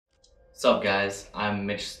What's up, guys? I'm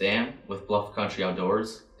Mitch Stamm with Bluff Country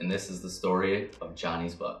Outdoors, and this is the story of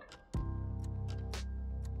Johnny's buck.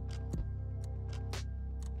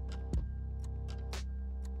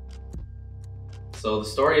 So the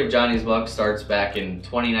story of Johnny's buck starts back in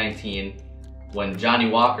 2019 when Johnny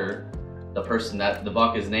Walker, the person that the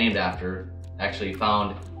buck is named after, actually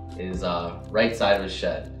found his right side of his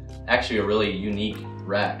shed. Actually a really unique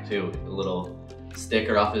rack too, a little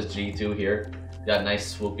sticker off his G2 here. Got nice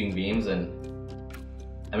swooping beams, and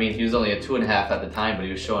I mean, he was only a 2.5 at the time, but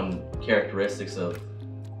he was showing characteristics of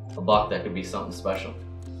a buck that could be something special.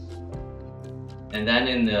 And then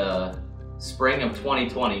in the spring of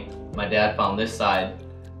 2020, my dad found this side,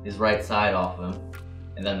 his right side off of him,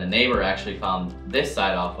 and then the neighbor actually found this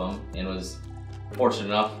side off him and was fortunate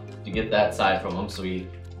enough to get that side from him. So we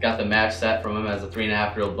got the match set from him as a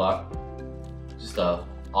 3.5-year-old buck. Just a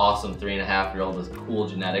awesome 3.5-year-old with cool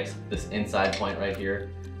genetics. This inside point right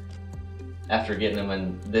here. After getting him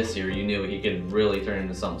in this year, you knew he could really turn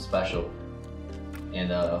into something special. And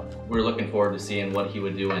we're looking forward to seeing what he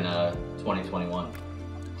would do in 2021.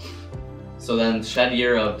 So then shed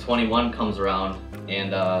year of 21 comes around,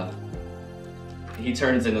 and he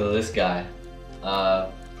turns into this guy.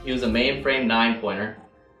 He was a mainframe 9-pointer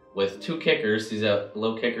with 2 kickers. He's a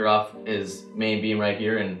low kicker off his main beam right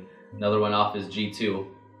here and another one off his G2.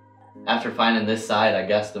 After finding this side, I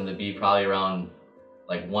guessed him to be probably around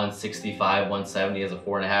like 165, 170 as a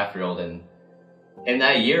 4.5-year-old. And in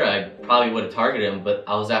that year, I probably would have targeted him, but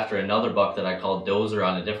I was after another buck that I called Dozer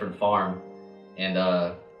on a different farm,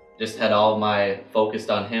 and just had all my focused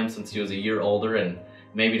on him since he was a year older and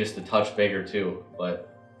maybe just a touch bigger too.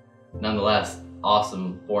 But nonetheless,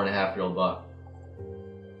 awesome 4.5-year-old buck.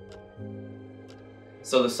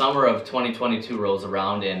 So the summer of 2022 rolls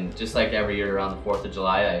around, and just like every year around the 4th of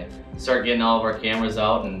July, I start getting all of our cameras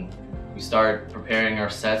out and we start preparing our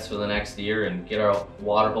sets for the next year and get our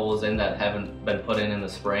water holes in that haven't been put in the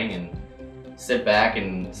spring, and sit back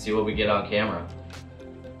and see what we get on camera.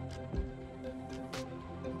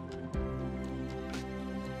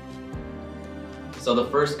 So the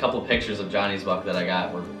first couple pictures of Johnny's buck that I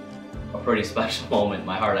got were a pretty special moment.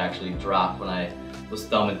 My heart actually dropped when I was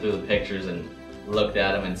thumbing through the pictures and looked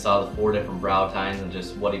at him and saw the 4 different brow tines, and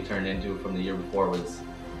just what he turned into from the year before was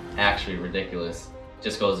actually ridiculous.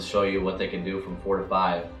 Just goes to show you what they can do from 4 to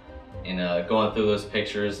 5. And going through those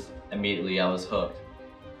pictures, immediately I was hooked.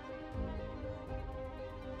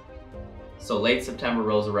 So late September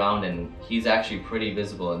rolls around and he's actually pretty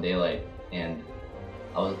visible in daylight. And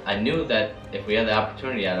I knew that if we had the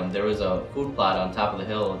opportunity at him, there was a food plot on top of the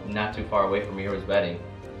hill not too far away from where he was bedding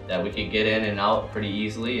that we could get in and out pretty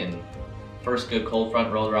easily. And first good cold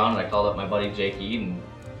front rolled around, and I called up my buddy Jake Ead and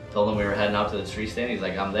told him we were heading out to the tree stand. He's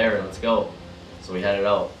like, I'm there, let's go. So we headed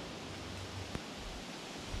out.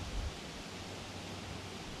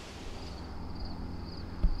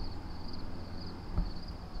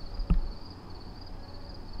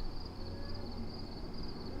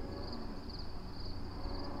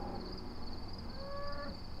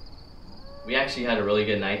 We actually had a really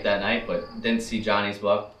good night that night, but didn't see Johnny's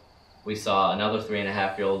buck. We saw another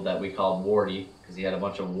 3.5-year-old that we called Warty because he had a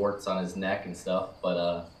bunch of warts on his neck and stuff.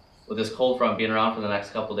 But with this cold front being around for the next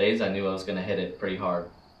couple days, I knew I was going to hit it pretty hard.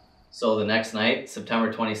 So the next night,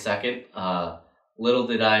 September 22nd, little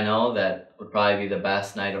did I know that would probably be the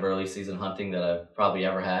best night of early season hunting that I've probably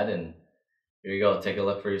ever had. And here you go, take a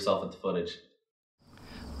look for yourself at the footage.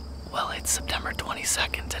 Well, it's September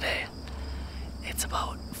 22nd today. It's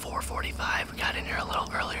about 4:45. We got in here a little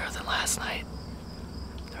earlier than last night.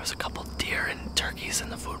 There was a couple deer and turkeys in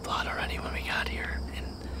the food plot already when we got here, and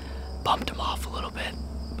bumped them off a little bit.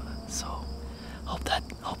 So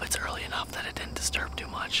hope it's early enough that it didn't disturb too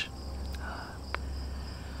much.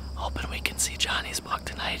 Hoping we can see Johnny's buck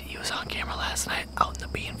tonight. He was on camera last night out in the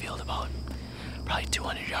bean field about probably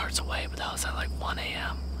 200 yards away, but that was at like 1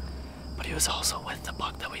 a.m. But he was also with the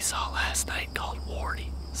buck that we saw last night called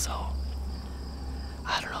Warty. So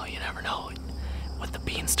I don't know, you never know. With the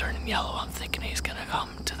beans turning yellow, I'm thinking he's gonna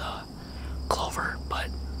come to the clover, but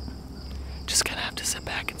just gonna have to sit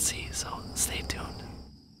back and see, so stay tuned.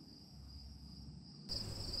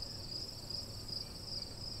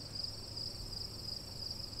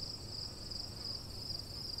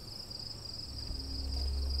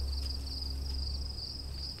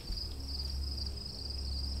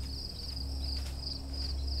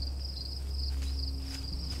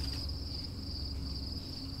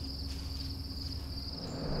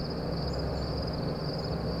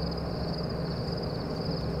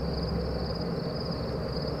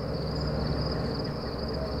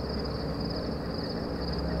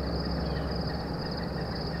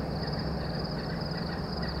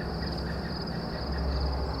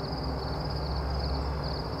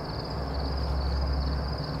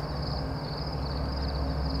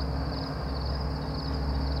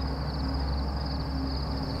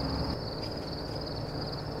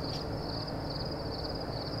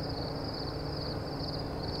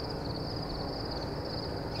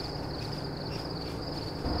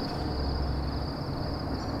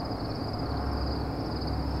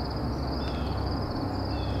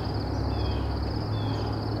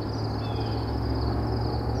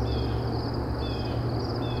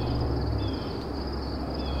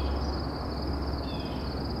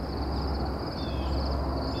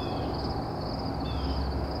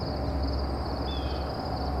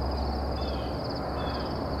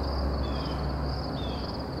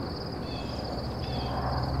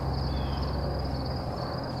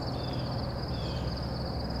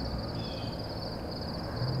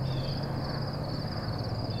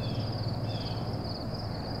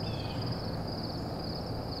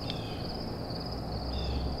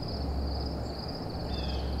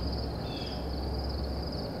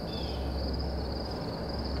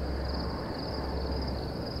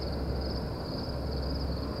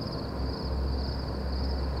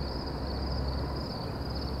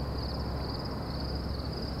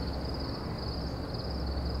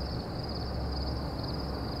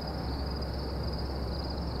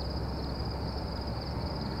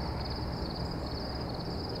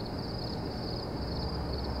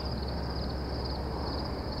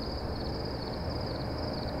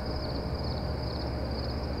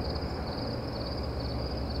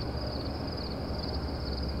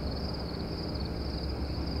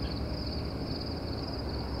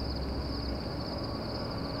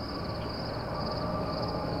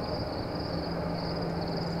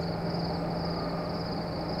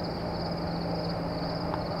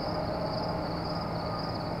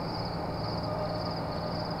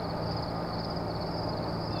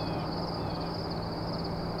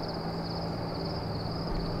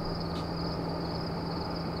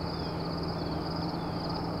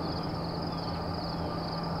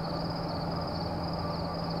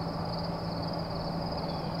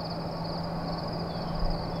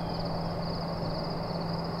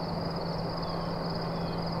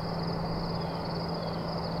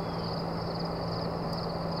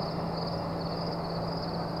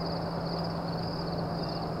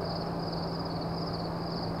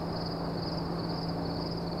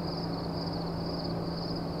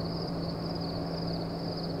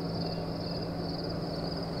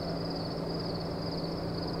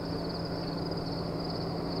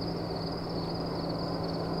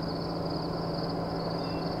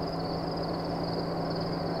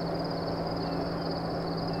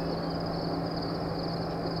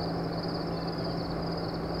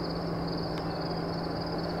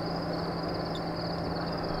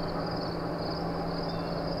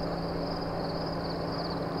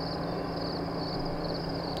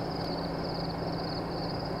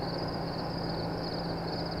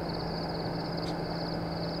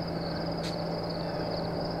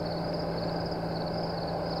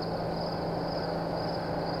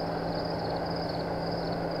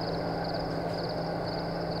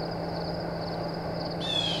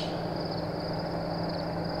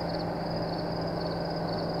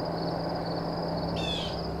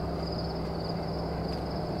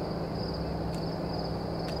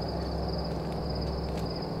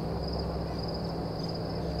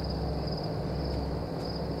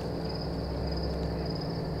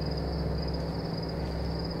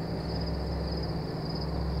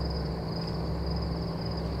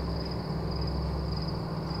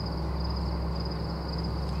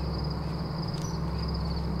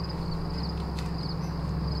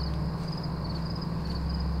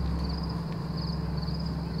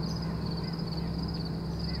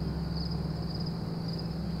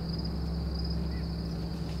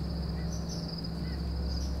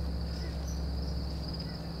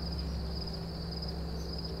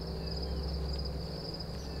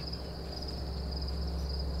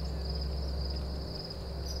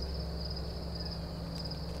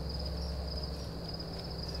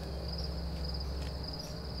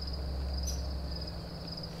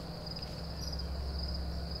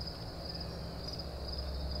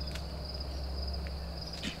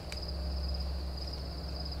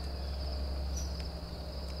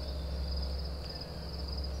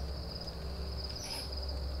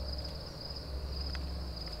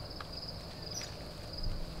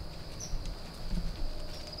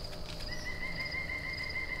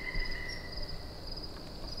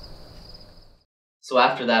 So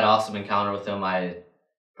after that awesome encounter with him, I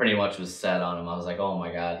pretty much was set on him. I was like, oh my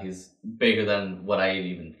god, he's bigger than what I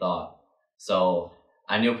even thought. So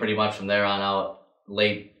I knew pretty much from there on out,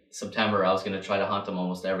 late September, I was going to try to hunt him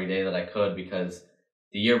almost every day that I could, because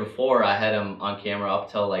the year before I had him on camera up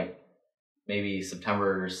till like maybe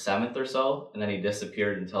September 7th or so, and then he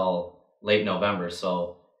disappeared until late November.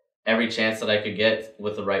 So every chance that I could get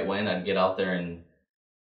with the right wind, I'd get out there and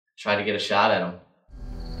try to get a shot at him.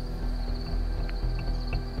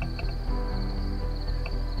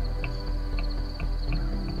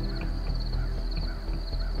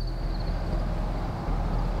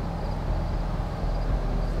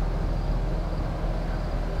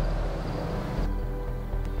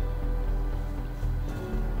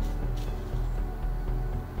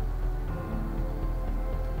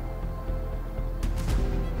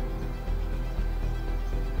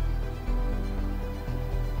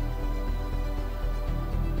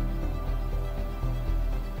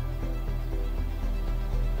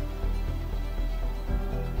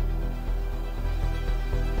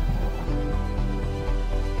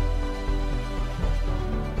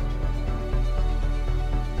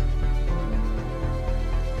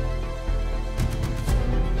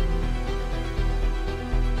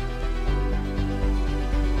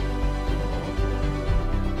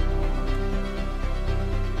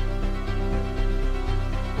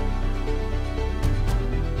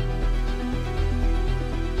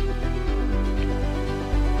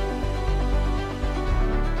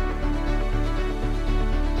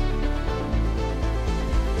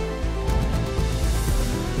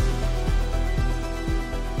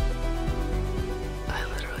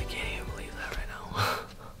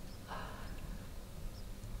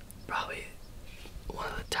 Probably one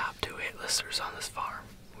of the top 2 hit listers on this farm.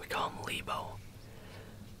 We call him Lebo.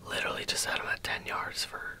 Literally just had him at 10 yards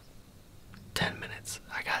for 10 minutes.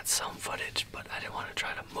 I got some footage, but I didn't want to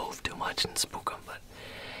try to move too much and spook him. But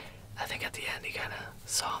I think at the end he kind of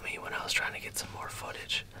saw me when I was trying to get some more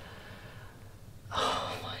footage.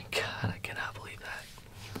 Oh my god, I cannot believe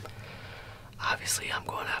that. Obviously, I'm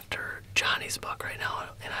going after Johnny's buck right now,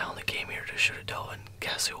 and I only came here to shoot a doe, and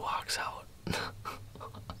guess who walks out?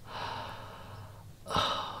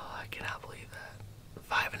 Oh, I cannot believe that.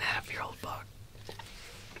 5.5-year-old buck.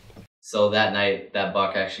 So that night, that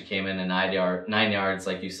buck actually came in at 9 yards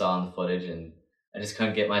like you saw in the footage, and I just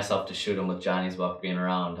couldn't get myself to shoot him with Johnny's buck being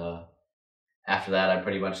around. After that, I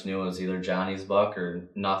pretty much knew it was either Johnny's buck or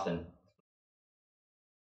nothing.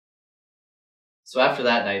 So after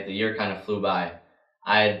that night, the year kind of flew by.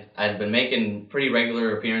 I'd been making pretty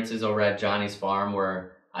regular appearances over at Johnny's farm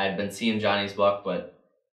where I had been seeing Johnny's buck, but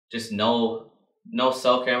just no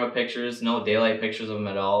cell camera pictures, no daylight pictures of him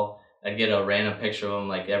at all. I'd get a random picture of him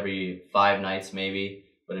like every 5 nights maybe,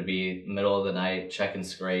 but it'd be middle of the night, checking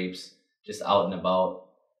scrapes, just out and about.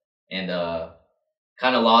 And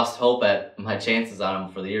kind of lost hope at my chances on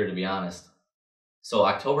him for the year, to be honest. So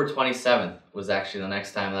October 27th was actually the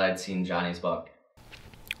next time that I'd seen Johnny's buck.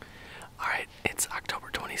 Alright, it's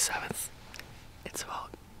October 27th. It's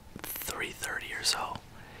about 3:30 or so.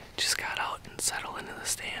 Just got out and settled into the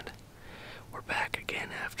stand. We're back again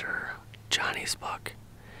after Johnny's buck.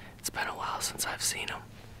 It's been a while since I've seen him.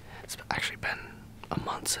 It's actually been a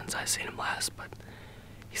month since I've seen him last, but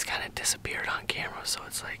he's kind of disappeared on camera, so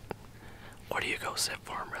it's like, where do you go sit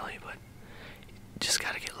for him, really? But you just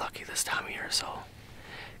gotta get lucky this time of year, so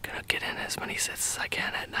gonna get in as many sits as I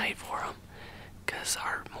can at night for him, because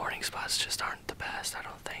our morning spots just aren't the best, I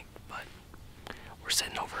don't think. But we're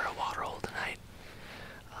sitting over a water hole tonight.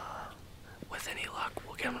 With any luck,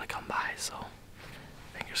 we'll get him to come by, so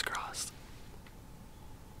fingers crossed.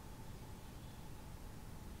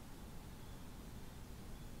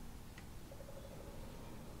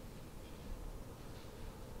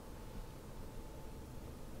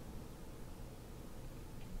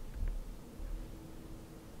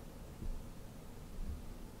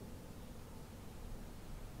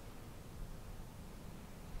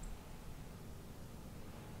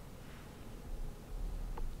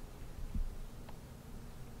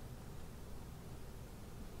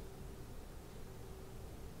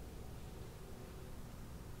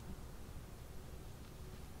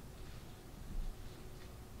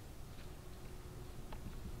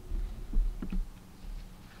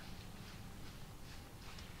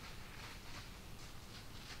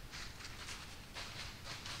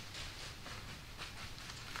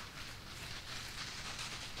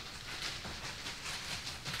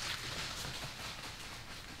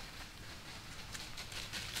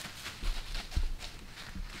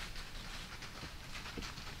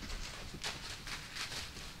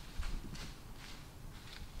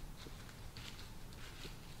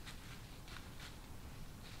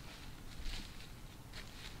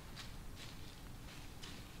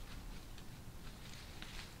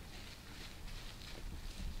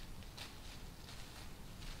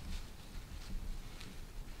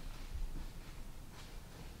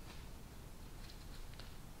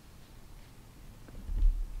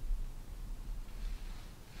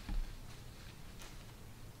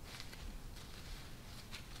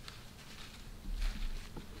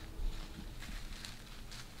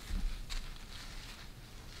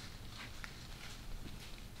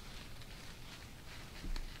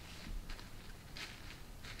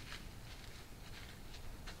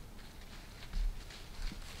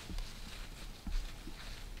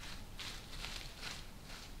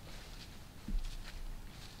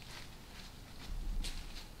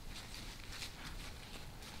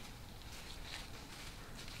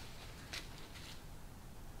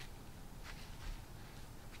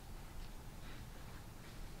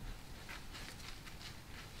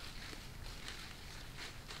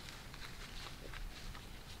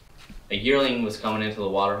 a yearling was coming into the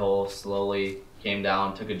water hole, slowly came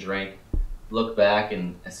down, took a drink, looked back,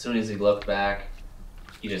 and as soon as he looked back,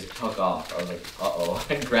 he just took off. I was like, uh-oh.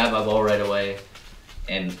 I grabbed my bow right away,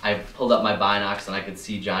 and I pulled up my binocs, and I could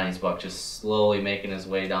see Johnny's buck just slowly making his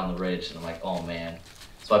way down the ridge, and I'm like, oh man.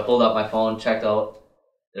 So I pulled up my phone, checked out,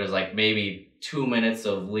 there was like maybe 2 minutes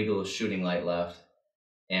of legal shooting light left,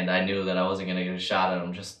 and I knew that I wasn't gonna get a shot at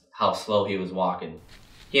him, just how slow he was walking.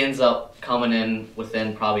 He ends up coming in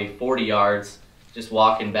within probably 40 yards, just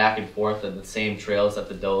walking back and forth at the same trails that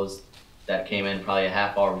the does that came in probably a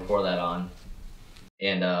half hour before that on.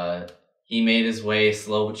 And he made his way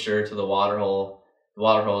slow but sure to the water hole. The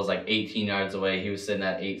water hole is like 18 yards away. He was sitting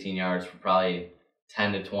at 18 yards for probably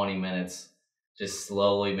 10 to 20 minutes, just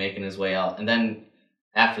slowly making his way out. And then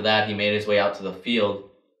after that, he made his way out to the field,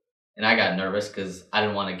 and I got nervous because I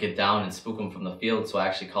didn't want to get down and spook him from the field, so I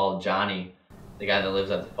actually called Johnny, the guy that lives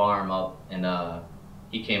at the farm, up, and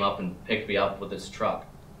he came up and picked me up with his truck.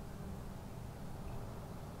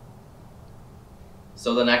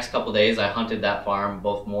 So the next couple days I hunted that farm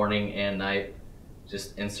both morning and night,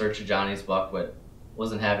 just in search of Johnny's buck, but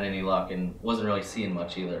wasn't having any luck and wasn't really seeing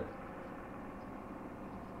much either.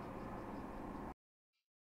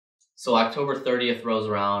 So October 30th rolls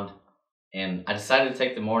around, and I decided to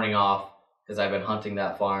take the morning off because I've been hunting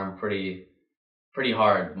that farm pretty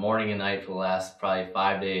hard, morning and night for the last probably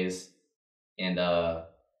 5 days. And I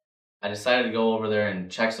decided to go over there and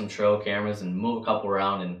check some trail cameras and move a couple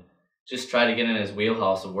around and just try to get in his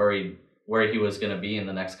wheelhouse of where he was going to be in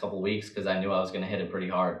the next couple weeks, because I knew I was going to hit it pretty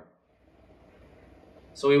hard.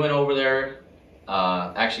 So we went over there,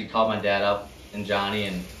 actually called my dad up and Johnny,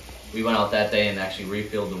 and we went out that day and actually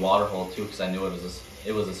refilled the water hole too, because I knew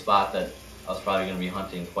it was a spot that I was probably going to be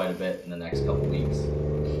hunting quite a bit in the next couple weeks.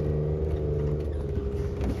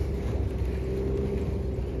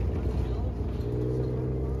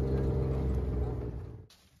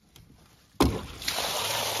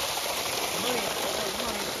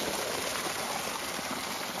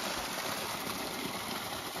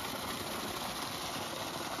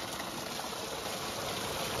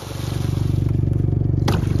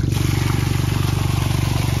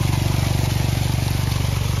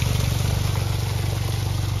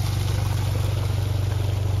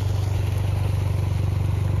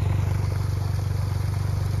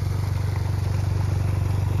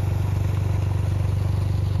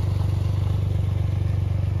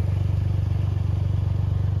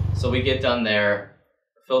 So we get done there,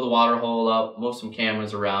 fill the water hole up, move some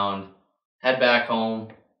cameras around, head back home,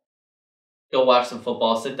 go watch some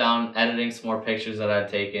football, sit down editing some more pictures that I'd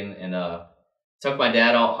taken, and took my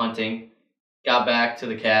dad out hunting, got back to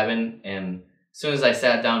the cabin, and as soon as I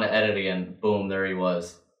sat down to edit again, boom, there he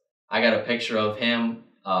was. I got a picture of him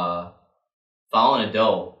following a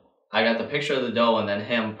doe. I got the picture of the doe and then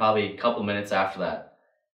him probably a couple minutes after that.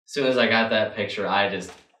 As soon as I got that picture, I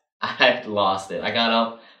lost it. I got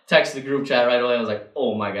up, texted the group chat right away. I was like,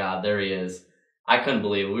 oh my God, there he is. I couldn't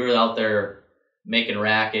believe it. We were out there making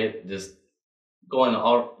racket, just going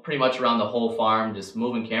pretty much around the whole farm, just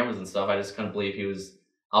moving cameras and stuff. I just couldn't believe he was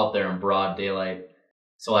out there in broad daylight.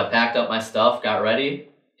 So I packed up my stuff, got ready,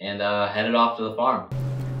 and headed off to the farm.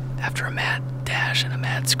 After a mad dash and a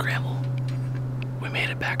mad scramble, we made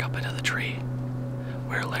it back up into the tree.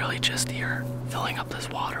 We were literally just here filling up this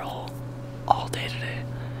water hole all day today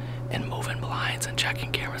and moving blinds and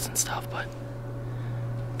checking cameras and stuff, but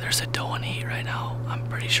there's a doe in heat right now. I'm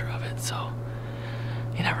pretty sure of it, so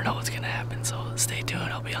you never know what's gonna happen, so stay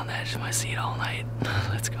tuned. I'll be on the edge of my seat all night.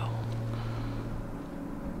 Let's go.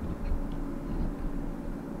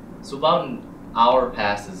 So about an hour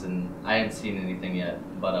passes and I hadn't seen anything yet,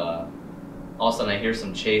 but all of a sudden I hear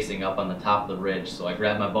some chasing up on the top of the ridge. So I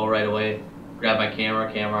grabbed my bow right away, grabbed my camera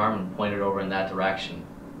arm, and pointed over in that direction.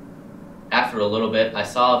 After a little bit, I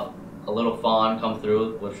saw a little fawn come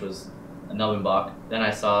through, which was a nubbin buck. Then I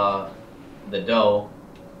saw the doe.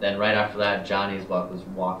 Then right after that, Johnny's buck was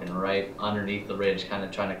walking right underneath the ridge, kind of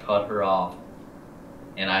trying to cut her off.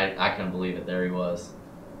 And I couldn't believe it. There he was.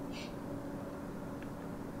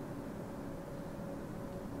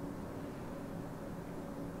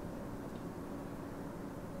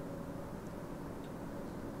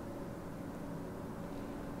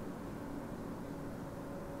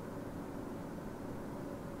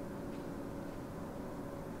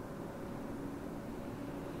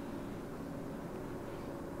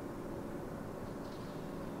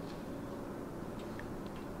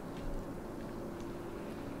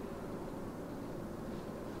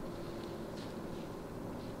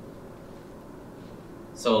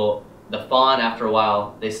 So the fawn, after a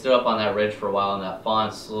while, they stood up on that ridge for a while, and that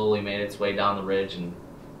fawn slowly made its way down the ridge and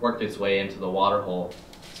worked its way into the water hole.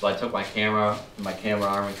 So I took my camera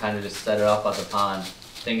arm and kind of just set it up at the pond,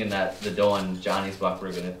 thinking that the doe and Johnny's buck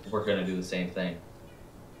were gonna do the same thing.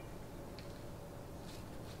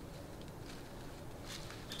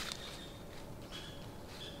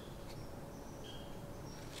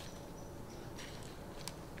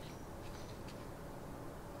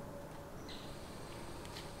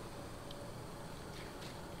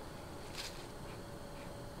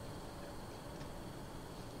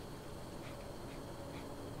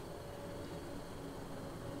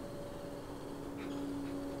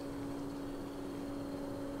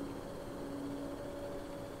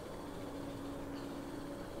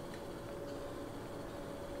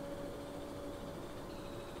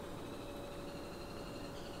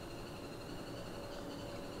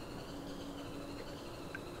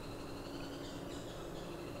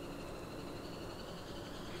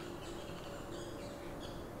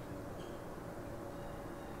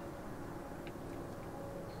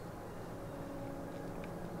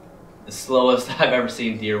 The slowest I've ever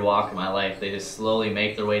seen deer walk in my life. They just slowly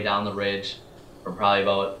make their way down the ridge from probably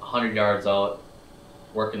about 100 yards out,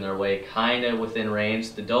 working their way kind of within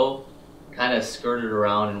range. The doe kind of skirted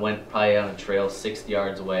around and went probably on a trail 60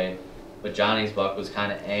 yards away, but Johnny's buck was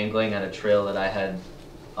kind of angling at a trail that I had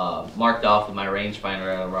marked off with my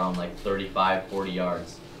rangefinder at around like 35, 40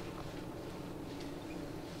 yards.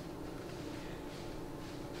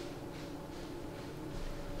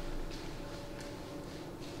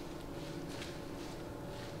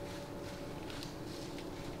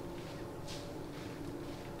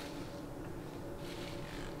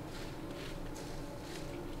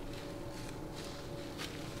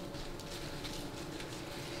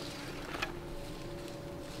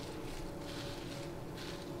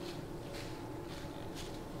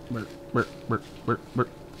 Burr, burr, burr, burr, burr.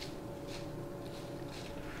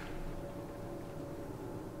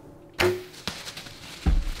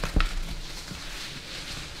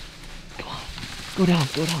 Come on. Go down,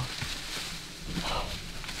 go down.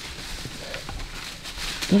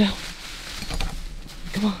 Go down.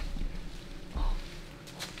 Come on.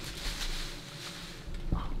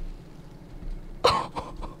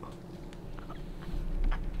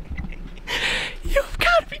 You've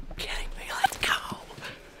got to be kidding me. Let's go.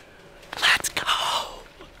 Let's go.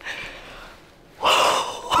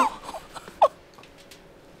 Whoa.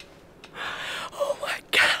 Oh my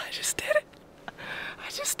God, I just did it. I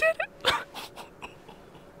just did it.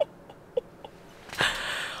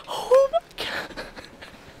 Oh my God.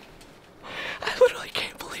 I literally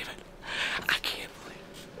can't believe it. I can't believe it.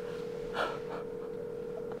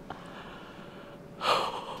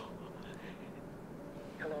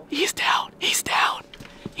 He's down. He's down.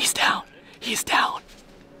 He's down. He's down.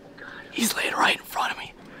 He's laying right in front of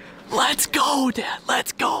me. Let's go, Dad.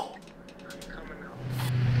 Let's go.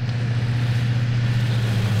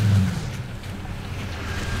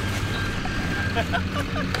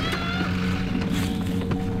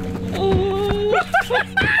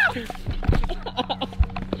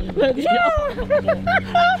 Let's go.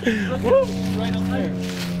 Right up there.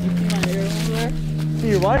 You see my arrow over there? See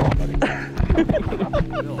your what?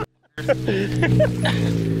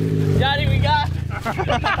 Johnny, we got.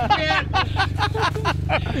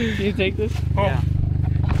 Can you take this? Oh. Yeah.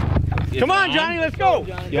 Come on, Johnny, let's go.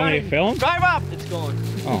 Johnny. You want me to film? Drive up. It's going.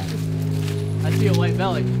 Oh. I see a white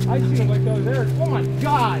belly. I see him like those there. Oh my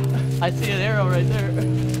God. I see an arrow right there.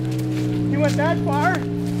 You went that far?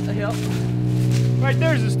 Yep. Right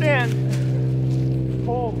there's the stand.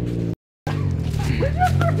 Oh.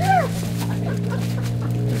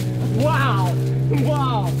 Wow.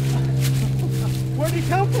 Wow. Where'd he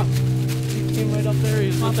come from? He came right up there. He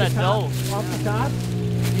was with that doe. Off the top?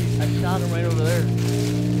 I shot him right over there.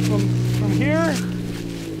 From here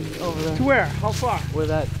Over there. to where? How far? Where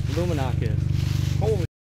that Luminoc is. Holy.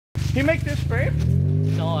 He make this scrape?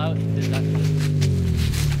 No, I did not.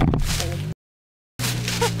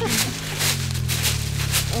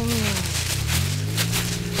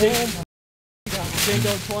 Big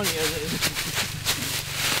old 20 as it is.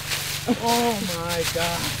 Oh my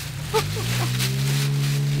God.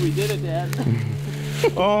 We did it, Dad.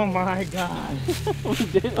 Oh my God. We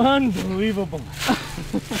did it. Unbelievable.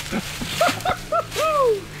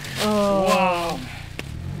 Oh. Wow.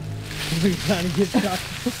 We're trying to get stuck.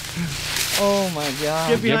 Oh my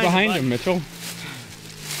God. Get behind him, Mitchell.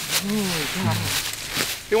 Oh God.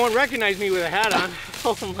 They won't recognize me with a hat on.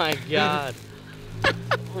 Oh my God.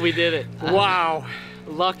 We did it. Wow.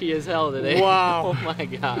 Lucky as hell today. Wow. Oh my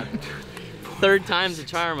God. Third time's a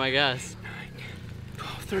charm, I guess.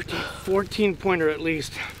 13, 14 pointer at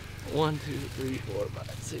least. 1, 2, 3, 4,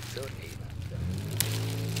 5, 6, 7, 8, 9,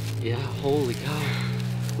 10. Yeah, holy cow.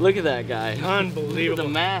 Look at that guy. Unbelievable. Look at the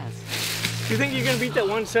mask. You think you're gonna beat that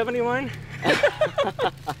 170 line? God,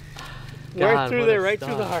 right through what there, a right star.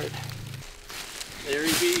 through the heart. There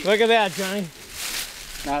he be. Look at that, Johnny.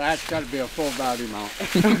 Now that's got to be a full body mount.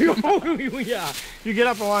 Yeah, you get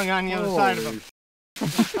up along on the other side of him.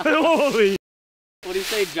 Holy! What do you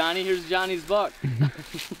say, Johnny? Here's Johnny's buck.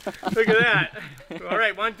 Look at that. All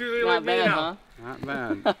right, 1, 2, 3, Not let me bad, know. huh? Not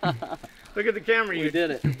bad. Look at the camera, We you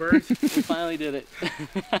did it. birds. We finally did it.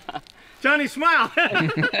 Johnny, smile.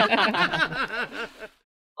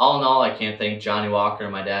 All in all, I can't thank Johnny Walker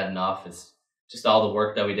and my dad enough. It's just all the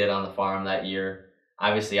work that we did on the farm that year.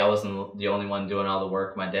 Obviously, I wasn't the only one doing all the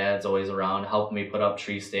work. My dad's always around helping me put up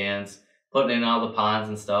tree stands, putting in all the ponds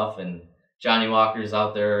and stuff. And Johnny Walker's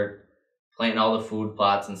out there planting all the food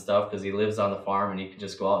plots and stuff because he lives on the farm and he can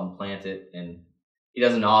just go out and plant it. And he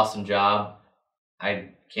does an awesome job. I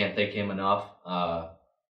can't thank him enough.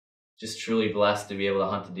 Just truly blessed to be able to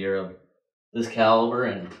hunt a deer of this caliber,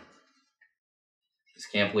 and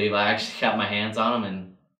just can't believe I actually got my hands on him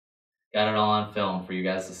and got it all on film for you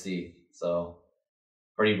guys to see. So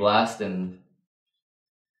pretty blessed, and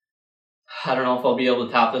I don't know if I'll be able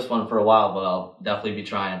to top this one for a while, but I'll definitely be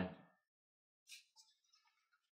trying.